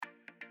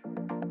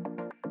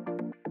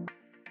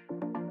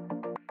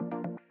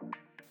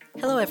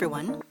Hello,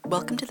 everyone.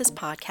 Welcome to this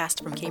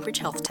podcast from Cambridge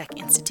Health Tech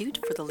Institute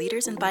for the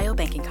Leaders in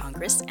Biobanking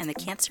Congress and the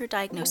Cancer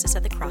Diagnosis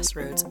at the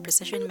Crossroads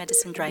Precision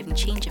Medicine Driving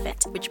Change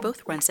event, which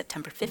both run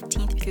September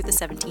 15th through the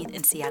 17th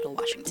in Seattle,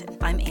 Washington.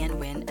 I'm Ann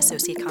Wynn,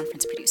 Associate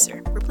Conference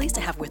Producer. We're pleased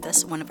to have with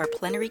us one of our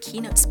plenary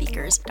keynote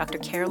speakers, Dr.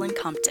 Carolyn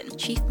Compton,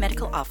 Chief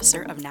Medical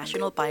Officer of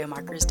National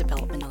Biomarkers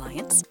Development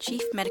Alliance,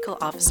 Chief Medical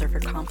Officer for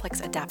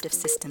Complex Adaptive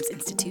Systems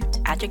Institute,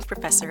 Adjunct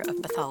Professor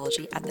of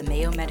Pathology at the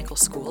Mayo Medical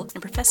School,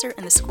 and Professor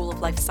in the School of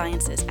Life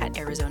Sciences at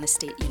Arizona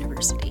State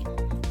University.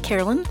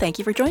 Carolyn, thank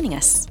you for joining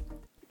us.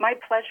 My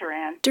pleasure,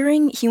 Anne.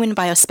 During human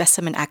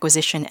biospecimen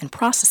acquisition and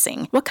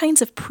processing, what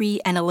kinds of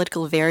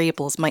pre-analytical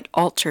variables might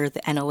alter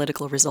the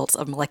analytical results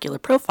of molecular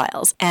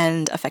profiles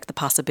and affect the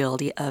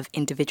possibility of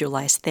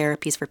individualized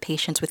therapies for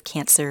patients with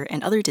cancer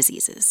and other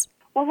diseases?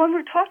 Well, when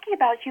we're talking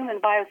about human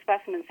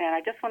biospecimens, Anne,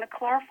 I just want to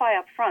clarify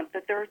up front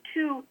that there are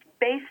two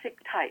basic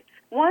types.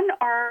 One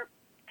are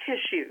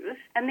tissues,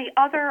 and the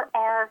other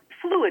are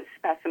fluid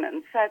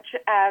specimens, such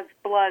as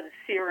blood,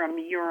 serum,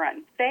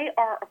 urine. They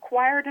are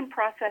acquired and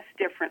processed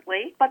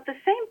differently, but the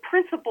same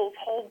principles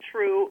hold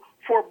true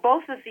for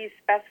both of these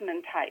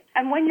specimen types.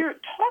 And when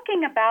you're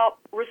talking about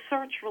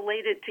research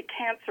related to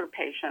cancer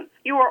patients,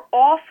 you are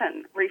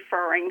often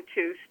referring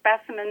to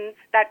specimens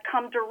that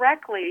come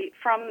directly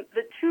from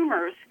the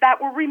tumors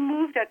that were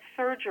removed at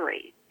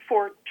surgery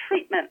for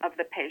treatment of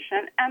the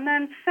patient, and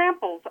then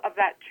samples of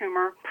that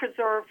tumor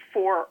preserved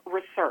for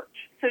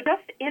research. So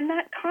just in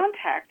that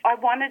context, I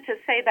wanted to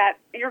say that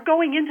you're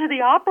going into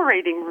the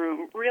operating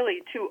room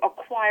really to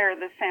acquire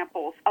the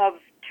samples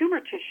of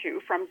tumor tissue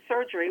from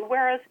surgery,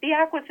 whereas the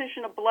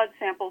acquisition of blood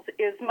samples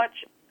is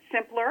much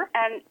simpler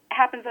and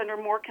happens under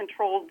more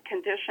controlled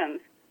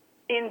conditions.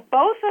 In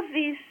both of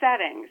these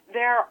settings,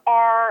 there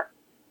are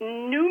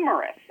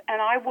numerous, and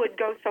I would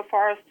go so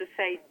far as to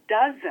say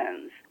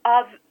dozens,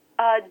 of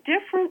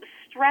different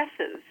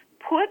stresses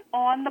put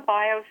on the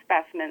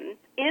biospecimen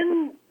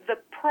in the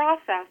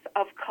process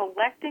of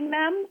collecting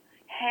them,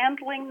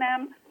 handling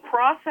them,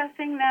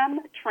 processing them,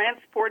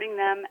 transporting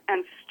them,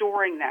 and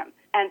storing them,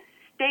 and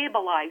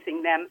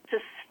stabilizing them to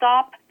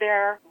stop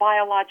their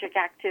biologic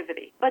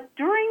activity. But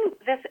during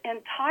this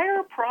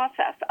entire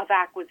process of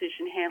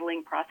acquisition,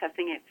 handling,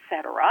 processing,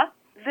 etc.,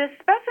 the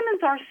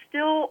specimens are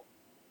still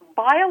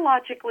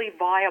biologically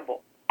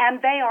viable,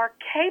 and they are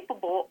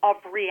capable of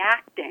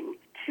reacting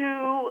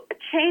to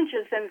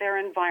changes in their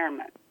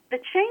environment. The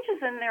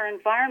changes in their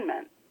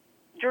environment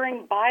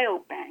during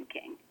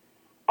biobanking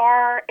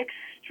are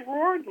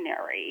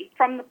extraordinary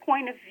from the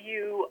point of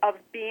view of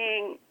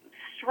being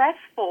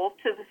stressful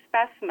to the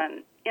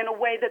specimen in a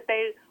way that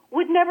they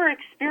would never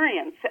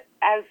experience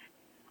as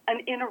an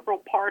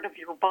integral part of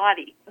your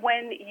body.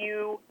 When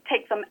you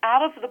take them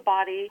out of the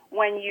body,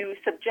 when you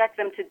subject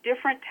them to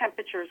different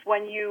temperatures,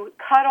 when you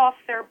cut off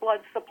their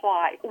blood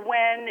supply,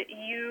 when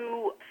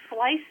you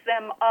slice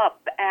them up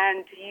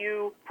and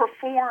you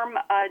perform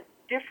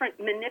different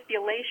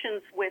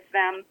manipulations with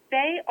them,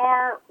 they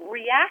are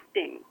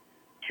reacting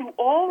to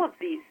all of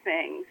these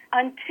things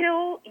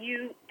until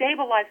you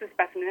stabilize the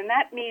specimen. And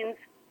that means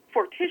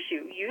for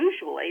tissue,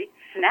 usually,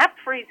 snap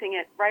freezing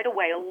it right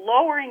away,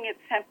 lowering its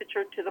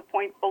temperature to the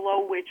point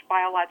below which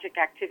biologic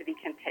activity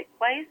can take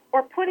place, or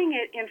putting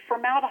it in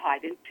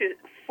formaldehyde, into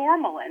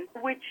formalin,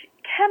 which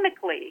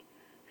chemically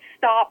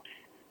stops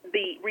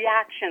the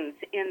reactions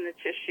in the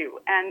tissue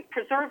and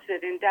preserves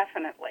it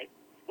indefinitely.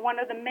 One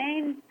of the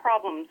main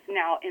problems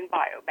now in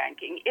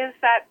biobanking is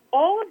that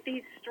all of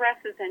these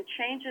stresses and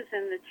changes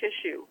in the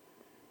tissue,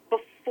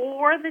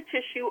 before the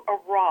tissue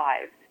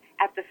arrives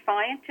at the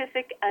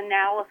scientific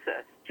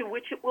analysis to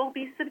which it will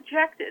be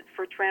subjected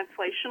for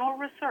translational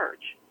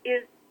research,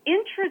 is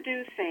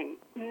introducing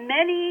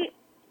many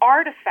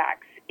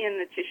artifacts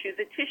in the tissue.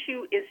 The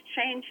tissue is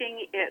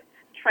changing its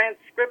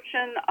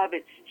transcription of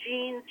its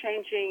genes,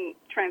 changing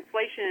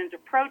translation into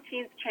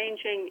proteins,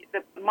 changing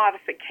the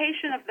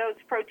modification of those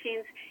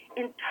proteins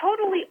in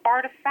totally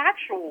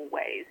artifactual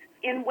ways,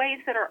 in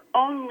ways that are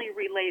only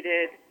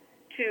related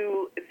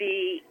to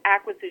the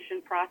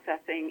acquisition,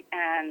 processing,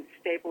 and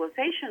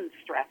stabilization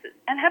stresses,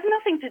 and have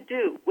nothing to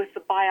do with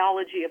the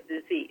biology of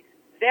disease.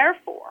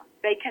 Therefore,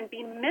 they can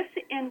be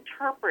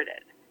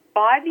misinterpreted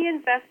by the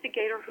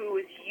investigator who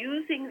is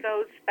using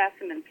those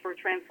specimens for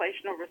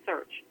translational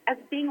research as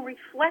being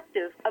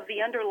reflective of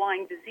the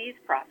underlying disease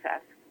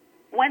process,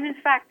 when in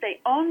fact they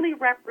only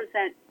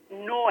represent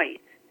noise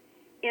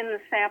in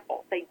the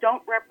sample. They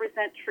don't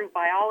represent true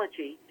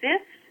biology.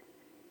 This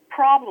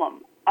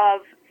problem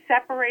of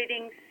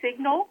separating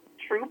signal,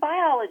 true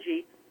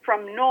biology,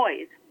 from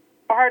noise,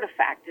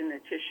 artifact in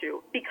the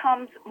tissue,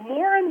 becomes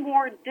more and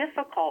more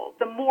difficult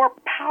the more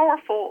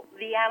powerful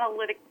the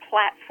analytic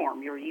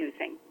platform you're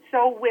using.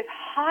 So with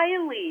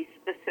highly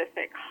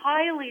specific,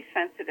 highly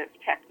sensitive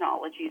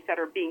technologies that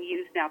are being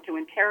used now to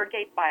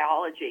interrogate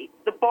biology,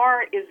 the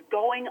bar is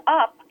going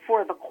up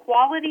for the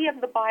quality of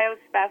the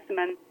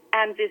biospecimen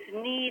and this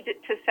need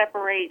to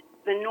separate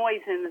the noise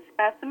in the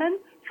specimen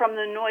from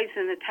the noise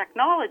in the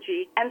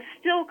technology and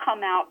still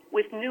come out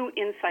with new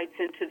insights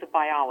into the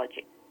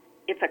biology.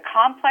 It's a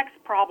complex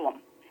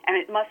problem, and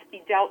it must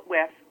be dealt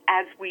with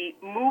as we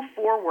move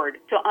forward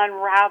to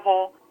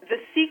unravel the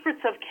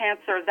secrets of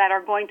cancer that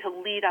are going to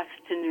lead us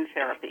to new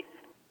therapies.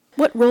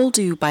 What role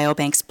do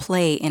biobanks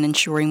play in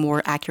ensuring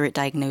more accurate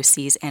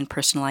diagnoses and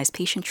personalized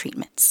patient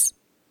treatments?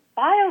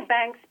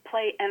 Biobanks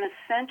play an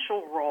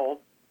essential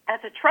role as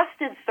a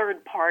trusted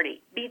third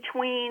party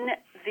between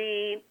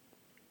the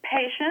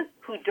patient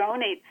who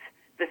donates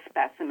the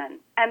specimen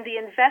and the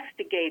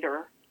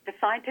investigator, the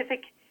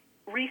scientific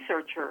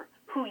researcher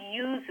who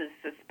uses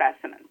the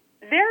specimen.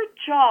 Their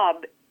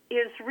job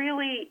is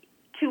really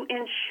to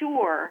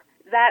ensure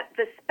that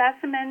the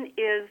specimen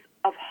is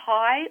of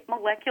high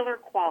molecular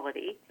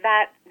quality,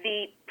 that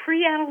the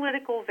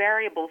pre-analytical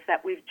variables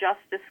that we've just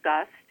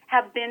discussed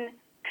have been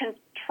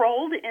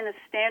controlled in a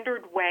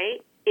standard way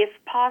if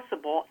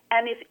possible,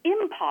 and if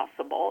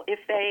impossible, if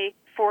they,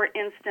 for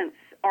instance,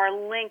 are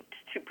linked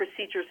to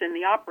procedures in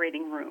the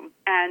operating room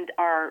and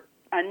are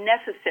a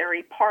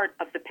necessary part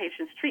of the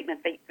patient's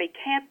treatment. They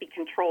can't be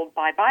controlled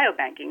by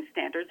biobanking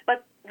standards,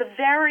 but the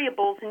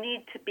variables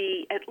need to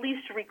be at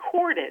least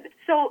recorded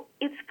so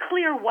it's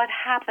clear what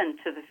happened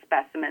to the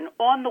specimen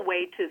on the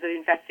way to the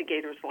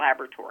investigator's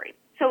laboratory.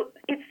 So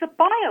it's the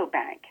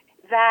biobank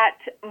that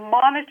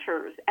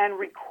monitors and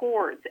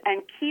records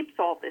and keeps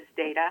all this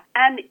data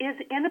and is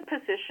in a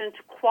position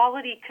to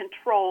quality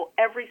control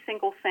every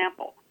single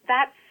sample.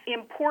 That's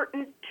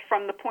important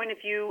from the point of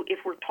view,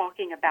 if we're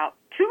talking about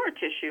tumor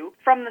tissue,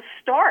 from the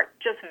start,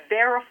 just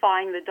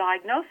verifying the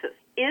diagnosis.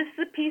 Is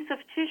the piece of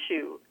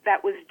tissue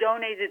that was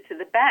donated to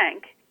the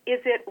bank,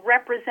 is it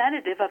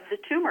representative of the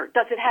tumor?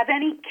 Does it have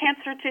any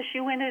cancer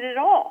tissue in it at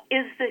all?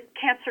 Is the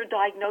cancer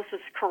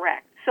diagnosis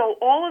correct? So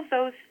all of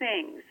those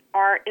things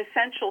are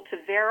essential to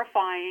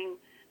verifying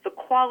the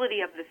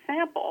quality of the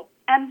sample.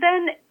 And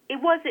then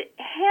was it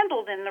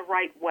handled in the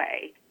right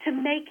way to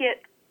make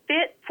it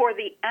fit for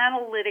the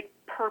analytic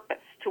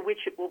purpose to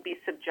which it will be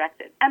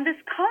subjected. And this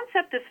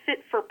concept of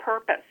fit for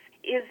purpose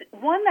is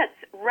one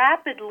that's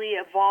rapidly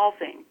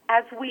evolving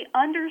as we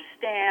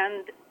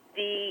understand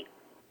the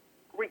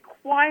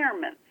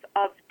requirements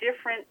of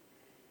different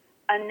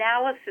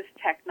analysis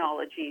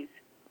technologies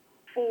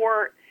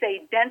for,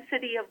 say,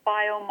 density of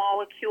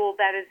biomolecule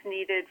that is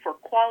needed, for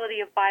quality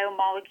of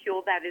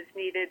biomolecule that is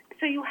needed.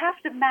 So you have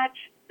to match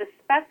the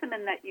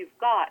specimen that you've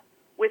got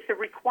with the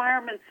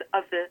requirements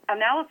of the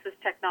analysis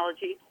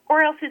technology,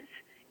 or else it's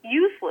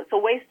useless, a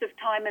waste of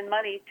time and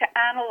money to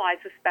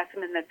analyze a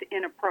specimen that's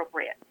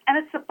inappropriate.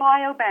 And it's the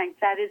biobank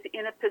that is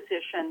in a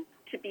position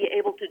to be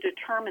able to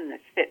determine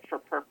this fit for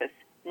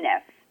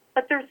purpose-ness.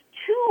 But there's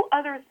two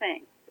other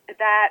things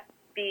that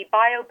the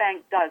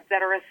biobank does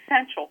that are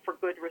essential for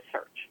good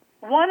research.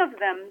 One of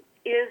them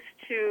is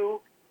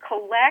to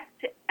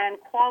collect and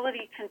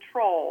quality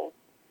control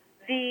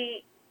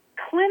the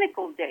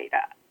clinical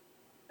data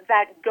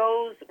that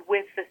goes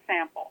with the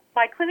sample.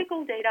 By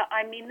clinical data,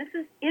 I mean this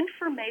is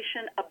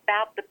information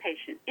about the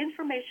patient,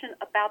 information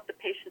about the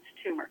patient's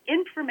tumor,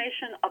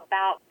 information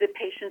about the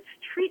patient's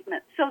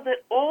treatment, so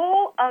that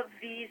all of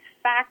these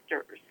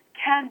factors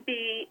can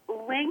be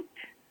linked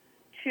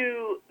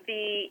to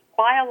the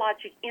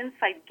biologic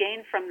insight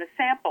gained from the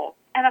sample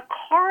and a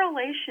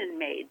correlation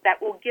made that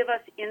will give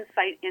us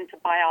insight into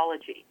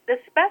biology. The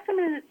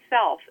specimen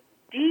itself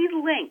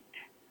delinked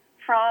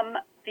from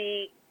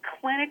the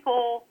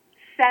clinical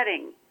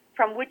setting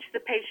from which the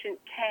patient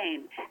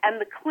came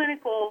and the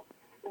clinical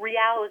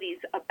realities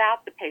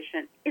about the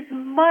patient is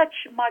much,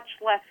 much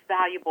less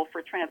valuable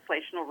for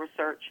translational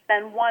research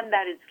than one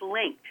that is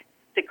linked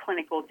to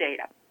clinical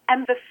data.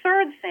 And the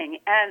third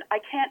thing, and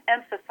I can't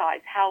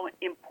emphasize how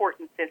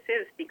important this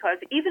is, because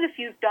even if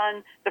you've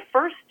done the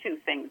first two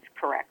things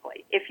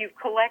correctly, if you've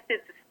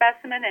collected the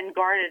specimen and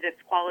guarded its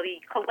quality,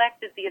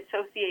 collected the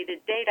associated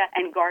data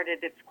and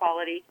guarded its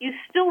quality, you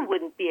still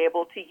wouldn't be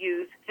able to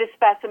use this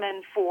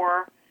specimen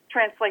for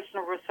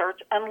translational research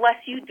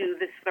unless you do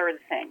this third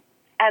thing.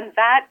 And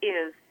that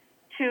is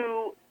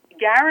to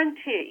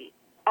guarantee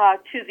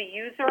to the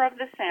user of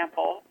the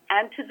sample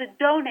and to the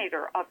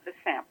donator of the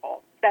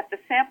sample that the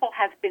sample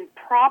has been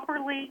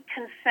properly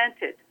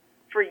consented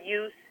for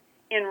use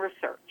in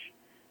research,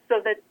 so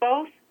that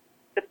both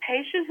the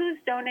patient who's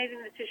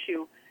donating the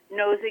tissue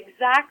knows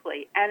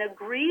exactly and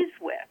agrees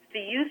with the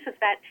use of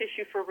that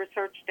tissue for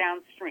research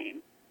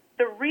downstream.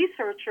 The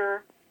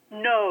researcher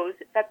knows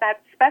that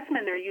that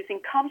specimen they're using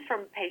comes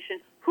from a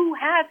patient who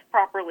has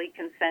properly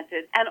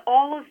consented, and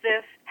all of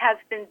this has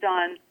been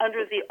done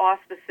under the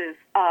auspices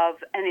of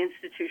an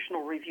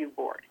institutional review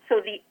board.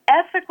 So the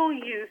ethical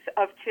use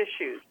of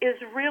tissues is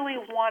really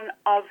one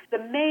of the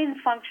main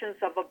functions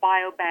of a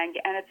biobank,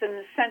 and it's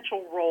an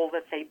essential role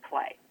that they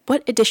play.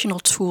 What additional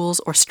tools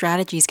or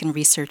strategies can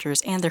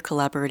researchers and their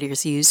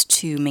collaborators use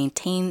to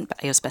maintain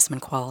biospecimen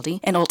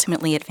quality and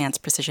ultimately advance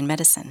precision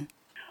medicine?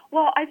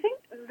 Well, I think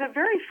the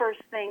very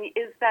first thing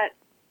is that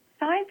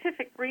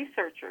scientific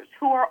researchers,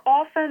 who are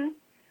often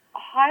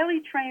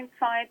highly trained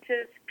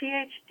scientists,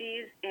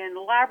 PhDs in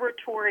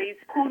laboratories,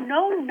 who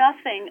know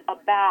nothing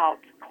about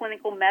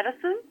clinical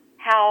medicine,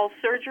 how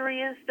surgery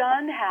is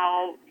done,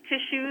 how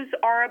tissues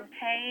are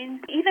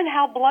obtained, even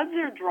how bloods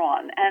are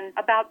drawn, and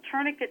about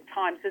tourniquet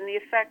times and the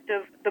effect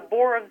of the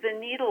bore of the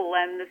needle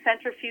and the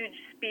centrifuge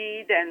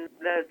speed and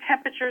the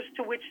temperatures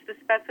to which the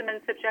specimen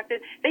is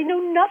subjected. They know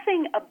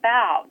nothing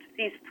about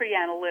these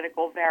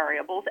pre-analytical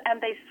variables,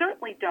 and they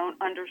certainly don't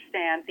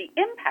understand the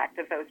impact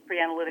of those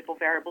pre-analytical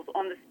variables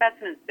on the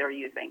specimens they're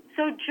using.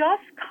 So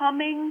just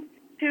coming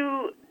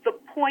to the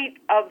point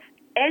of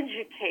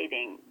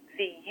educating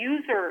the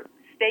user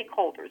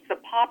stakeholders,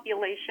 the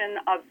population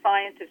of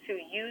scientists who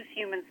use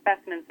human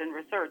specimens in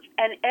research,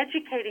 and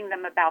educating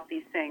them about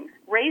these things,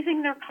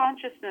 raising their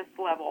consciousness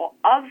level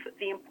of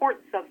the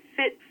importance of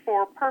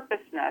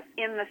fit-for-purposeness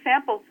in the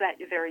samples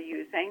that they're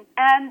using,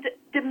 and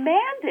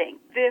demanding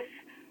this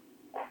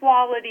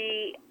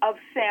quality of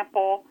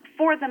sample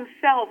for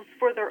themselves,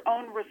 for their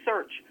own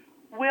research,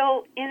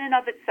 will in and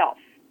of itself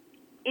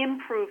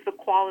improve the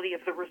quality of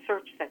the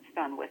research that's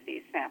done with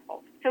these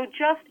samples. So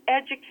just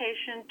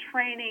education,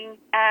 training,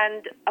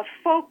 and a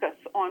focus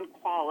on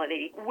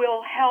quality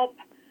will help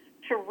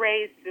to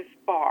raise this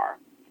bar.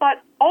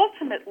 But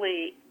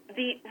ultimately,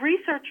 the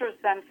researchers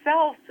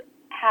themselves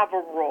have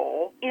a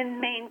role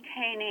in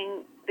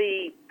maintaining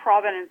the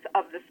provenance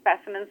of the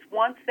specimens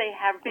once they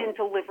have been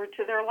delivered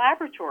to their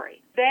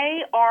laboratory.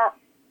 They are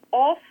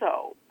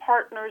also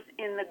partners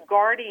in the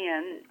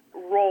guardian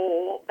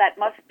role that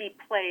must be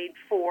played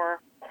for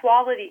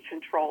quality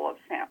control of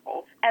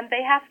samples, and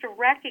they have to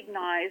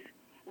recognize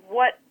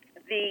what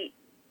the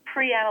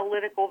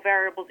pre-analytical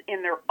variables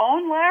in their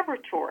own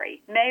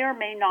laboratory may or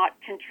may not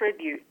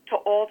contribute to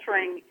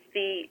altering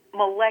the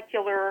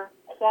molecular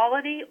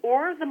quality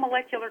or the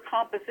molecular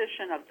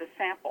composition of the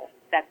sample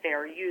that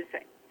they're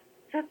using.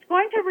 So it's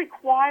going to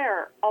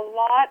require a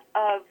lot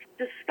of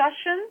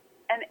discussion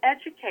and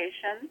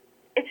education,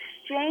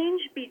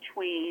 exchange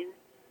between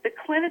the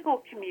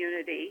clinical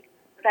community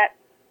that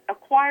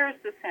acquires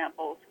the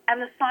samples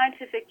and the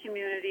scientific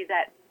community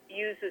that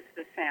uses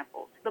the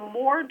samples. The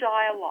more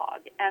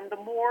dialogue and the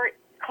more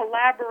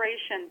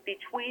collaboration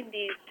between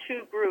these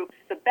two groups,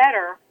 the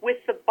better, with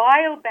the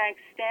biobank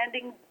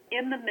standing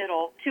in the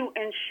middle to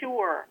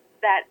ensure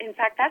that, in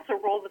fact, that's a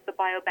role that the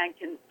biobank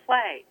can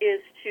play, is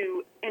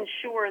to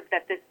ensure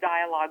that this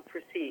dialogue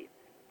proceeds.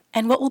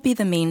 And what will be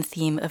the main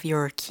theme of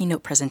your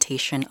keynote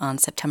presentation on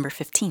September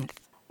 15th?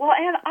 Well,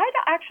 Anne, I'd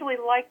actually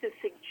like to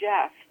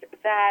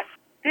suggest that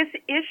this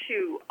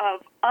issue of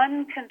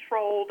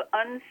uncontrolled,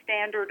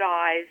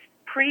 unstandardized,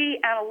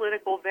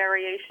 pre-analytical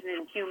variation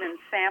in human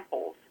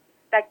samples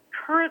that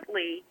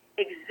currently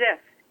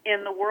exists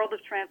in the world of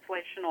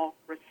translational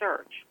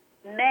research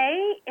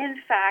may, in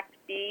fact,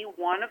 be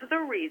one of the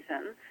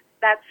reasons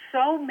that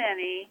so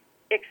many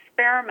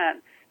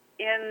experiments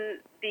in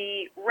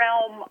the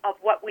realm of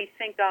what we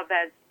think of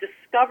as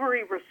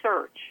discovery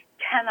research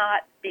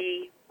cannot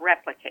be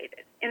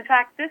replicated. In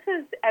fact, this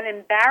is an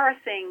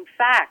embarrassing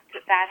fact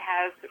that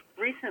has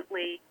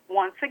recently,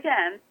 once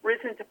again,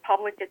 risen to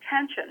public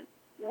attention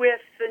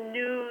with the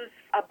news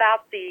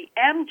about the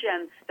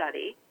Amgen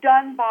study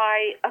done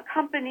by a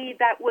company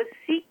that was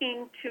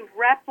seeking to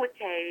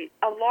replicate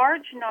a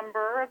large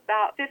number,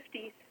 about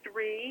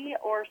 53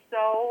 or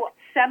so,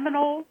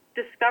 seminal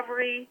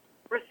discovery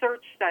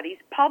research studies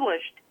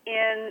published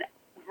in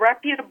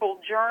reputable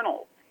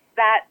journals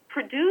that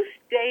produced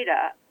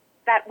data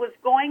that was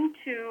going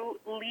to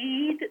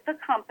lead the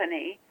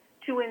company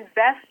to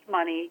invest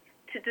money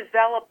to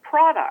develop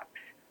products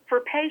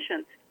for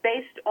patients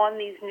based on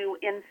these new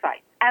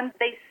insights. And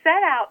they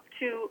set out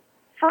to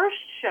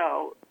first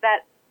show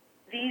that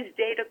these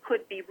data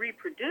could be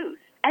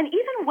reproduced, and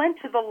even went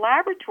to the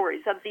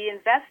laboratories of the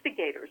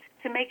investigators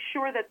to make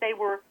sure that they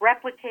were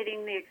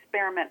replicating the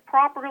experiment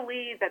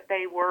properly, that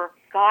they were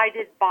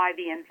guided by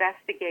the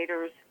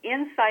investigators'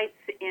 insights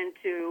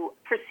into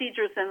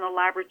procedures in the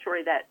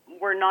laboratory that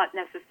were not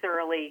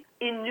necessarily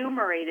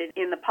enumerated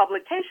in the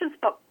publications,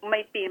 but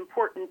might be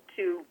important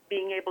to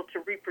being able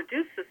to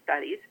reproduce the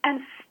studies, and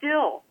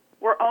still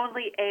were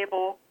only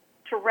able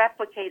to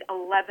replicate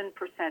 11%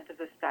 of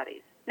the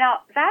studies.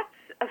 Now, that's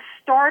a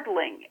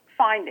startling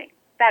finding,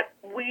 that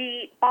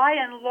we, by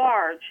and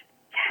large,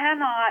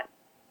 cannot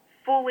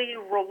fully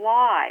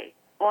rely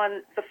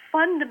on the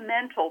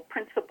fundamental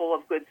principle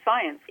of good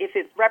science if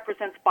it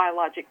represents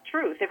biologic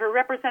truth. If it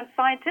represents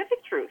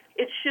scientific truth,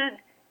 it should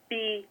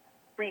be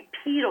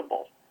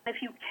repeatable. If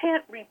you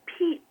can't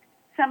repeat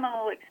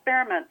seminal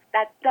experiments,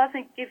 that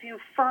doesn't give you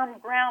firm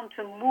ground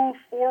to move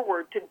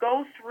forward, to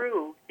go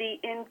through the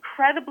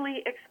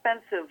incredibly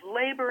expensive,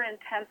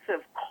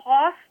 labor-intensive,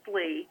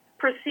 costly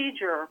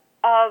procedure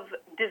of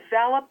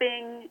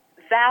developing,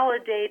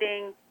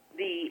 validating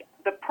the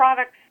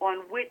products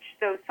on which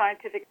those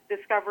scientific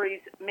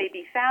discoveries may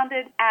be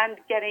founded, and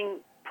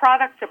getting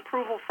product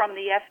approval from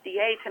the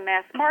FDA to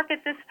mass market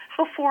this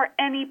before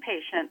any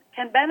patient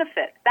can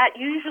benefit. That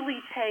usually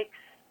takes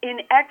in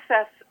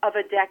excess of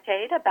a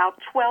decade, about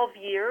 12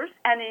 years,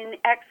 and in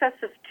excess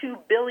of $2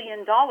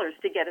 billion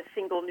to get a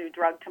single new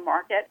drug to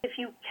market. If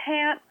you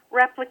can't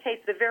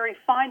replicate the very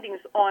findings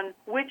on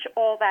which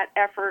all that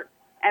effort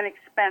and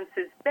expense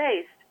is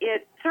based,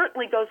 it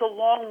certainly goes a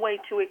long way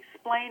to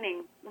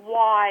explaining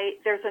why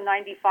there's a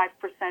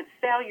 95%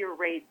 failure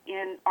rate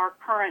in our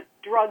current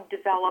drug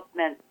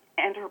development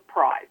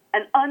enterprise,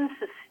 an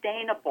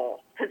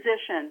unsustainable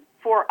position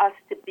for us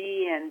to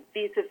be in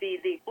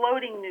vis-a-vis the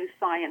exploding new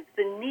science,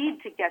 the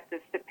need to get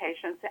this to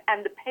patients,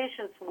 and the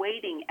patients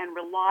waiting and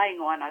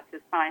relying on us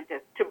as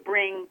scientists to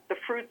bring the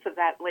fruits of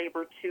that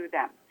labor to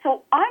them.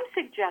 So I'm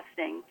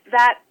suggesting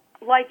that,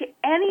 like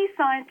any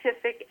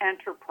scientific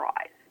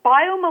enterprise,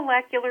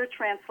 biomolecular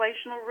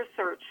translational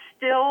research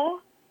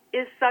still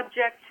is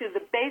subject to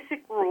the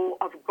basic rule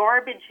of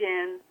garbage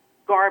in,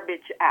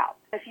 garbage out.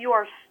 If you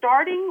are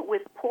starting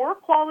with poor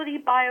quality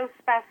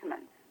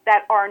biospecimens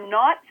that are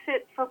not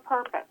fit for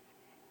purpose,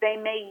 they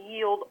may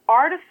yield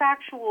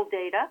artifactual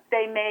data,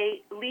 they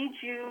may lead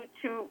you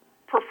to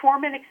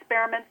perform an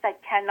experiment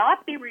that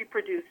cannot be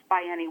reproduced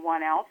by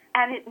anyone else,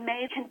 and it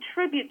may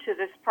contribute to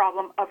this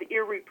problem of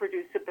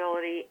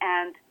irreproducibility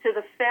and to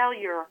the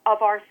failure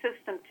of our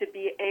system to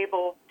be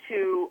able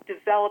to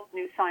develop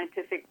new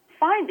scientific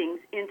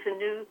findings into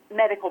new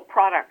medical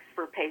products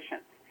for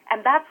patients.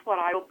 And that's what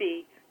I will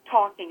be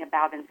talking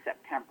about in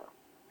September.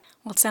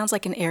 Well, it sounds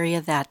like an area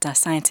that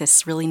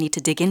scientists really need to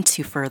dig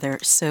into further,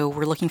 so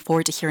we're looking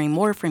forward to hearing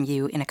more from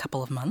you in a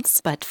couple of months.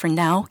 But for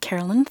now,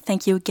 Carolyn,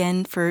 thank you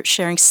again for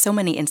sharing so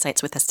many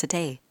insights with us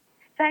today.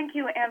 Thank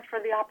you, Anne, for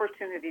the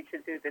opportunity to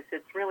do this.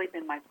 It's really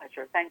been my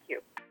pleasure. Thank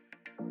you.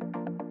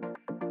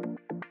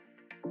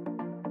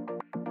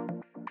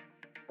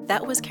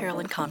 That was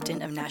Carolyn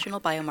Compton of National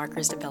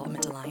Biomarkers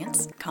Development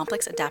Alliance,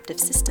 Complex Adaptive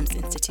Systems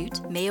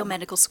Institute, Mayo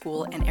Medical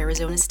School, and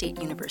Arizona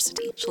State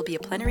University. She'll be a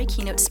plenary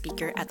keynote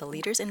speaker at the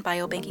Leaders in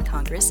Biobanking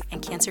Congress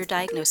and Cancer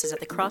Diagnosis at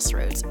the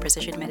Crossroads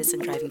Precision Medicine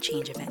Driving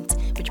Change event,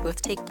 which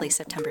both take place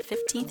September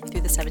 15th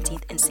through the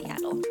 17th in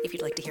Seattle. If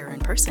you'd like to hear her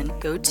in person,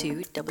 go to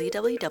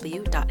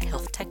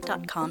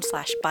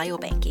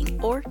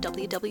www.healthtech.com/biobanking or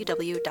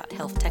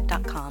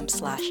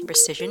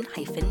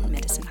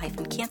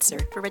www.healthtech.com/precision-medicine-cancer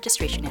for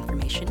registration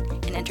information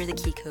and enter the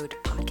key code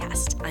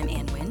podcast. I'm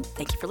Ann Wynn.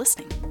 Thank you for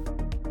listening.